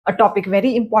a topic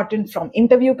very important from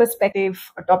interview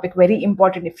perspective, a topic very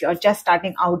important if you're just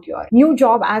starting out your new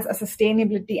job as a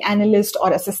sustainability analyst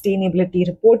or a sustainability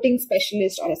reporting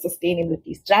specialist or a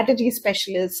sustainability strategy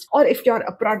specialist, or if you're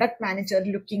a product manager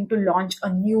looking to launch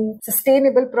a new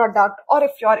sustainable product, or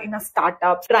if you're in a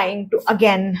startup trying to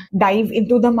again dive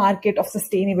into the market of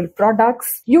sustainable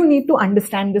products. You need to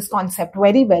understand this concept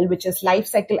very well, which is life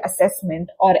cycle assessment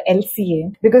or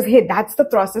LCA, because hey, that's the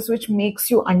process which makes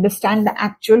you understand the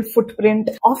actual footprint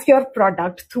of your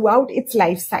product throughout its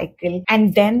life cycle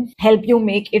and then help you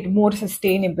make it more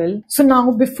sustainable. So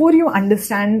now, before you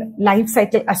understand life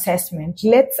cycle assessment,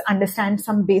 let's understand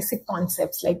some basic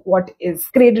concepts like what is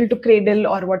cradle to cradle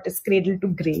or what is cradle to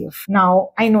grave.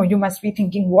 Now, I know you must be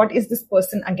thinking, what is this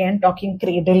person again talking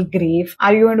cradle, grave?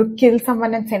 Are you going to kill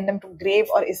someone and send them to grave,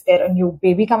 or is there a new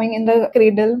baby coming in the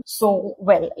cradle? So,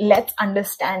 well, let's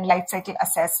understand life cycle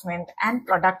assessment and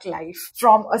product life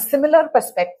from a similar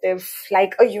perspective,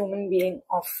 like a human being,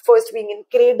 of first being in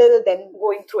cradle, then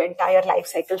going through entire life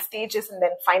cycle stages, and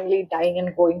then finally dying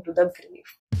and going to the grave.